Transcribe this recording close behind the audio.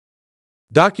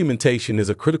Documentation is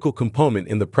a critical component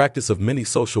in the practice of many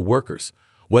social workers,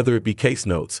 whether it be case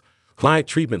notes, client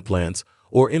treatment plans,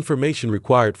 or information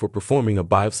required for performing a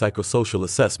biopsychosocial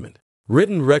assessment.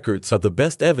 Written records are the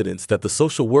best evidence that the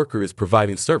social worker is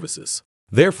providing services.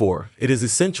 Therefore, it is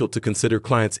essential to consider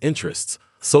clients' interests,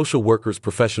 social workers'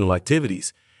 professional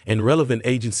activities, and relevant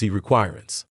agency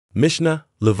requirements. Mishnah,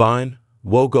 Levine,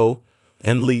 Wogo,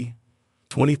 and Lee,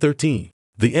 2013.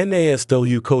 The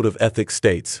NASW Code of Ethics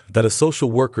states that a social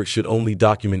worker should only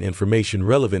document information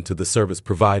relevant to the service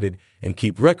provided and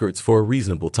keep records for a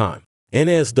reasonable time.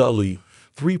 NASW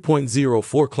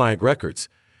 3.04 Client Records.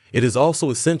 It is also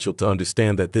essential to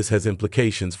understand that this has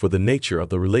implications for the nature of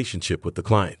the relationship with the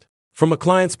client. From a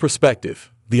client's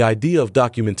perspective, the idea of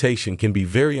documentation can be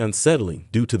very unsettling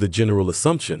due to the general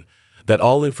assumption that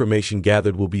all information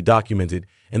gathered will be documented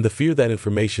and the fear that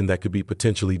information that could be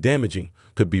potentially damaging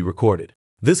could be recorded.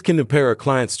 This can impair a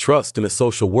client's trust in a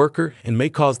social worker and may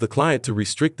cause the client to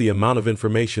restrict the amount of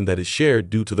information that is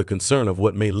shared due to the concern of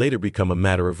what may later become a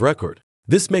matter of record.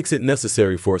 This makes it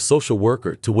necessary for a social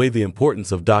worker to weigh the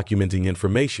importance of documenting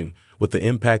information with the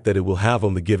impact that it will have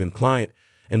on the given client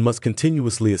and must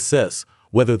continuously assess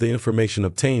whether the information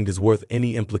obtained is worth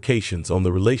any implications on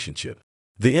the relationship.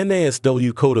 The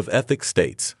NASW Code of Ethics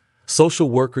states, social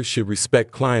workers should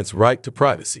respect clients' right to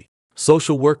privacy.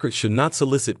 Social workers should not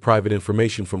solicit private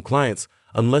information from clients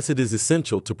unless it is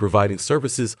essential to providing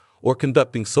services or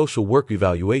conducting social work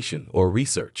evaluation or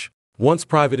research. Once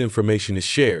private information is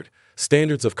shared,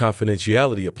 standards of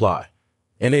confidentiality apply.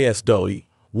 NASW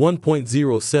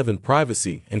 1.07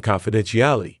 Privacy and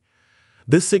Confidentiality.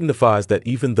 This signifies that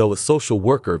even though a social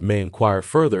worker may inquire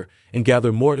further and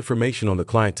gather more information on the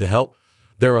client to help,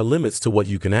 there are limits to what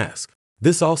you can ask.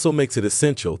 This also makes it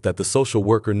essential that the social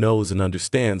worker knows and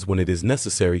understands when it is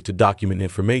necessary to document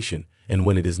information and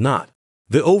when it is not.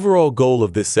 The overall goal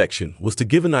of this section was to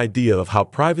give an idea of how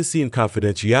privacy and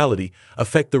confidentiality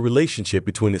affect the relationship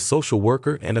between a social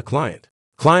worker and a client.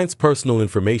 Clients' personal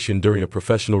information during a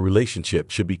professional relationship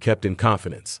should be kept in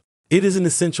confidence. It is an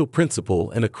essential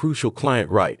principle and a crucial client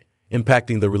right,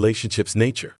 impacting the relationship's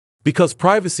nature. Because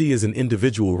privacy is an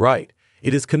individual right,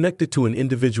 it is connected to an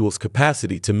individual's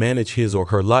capacity to manage his or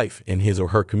her life in his or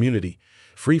her community,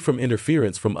 free from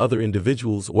interference from other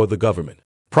individuals or the government.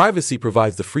 Privacy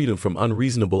provides the freedom from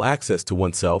unreasonable access to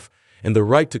oneself and the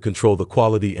right to control the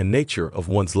quality and nature of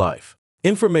one's life.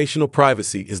 Informational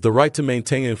privacy is the right to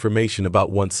maintain information about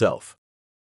oneself.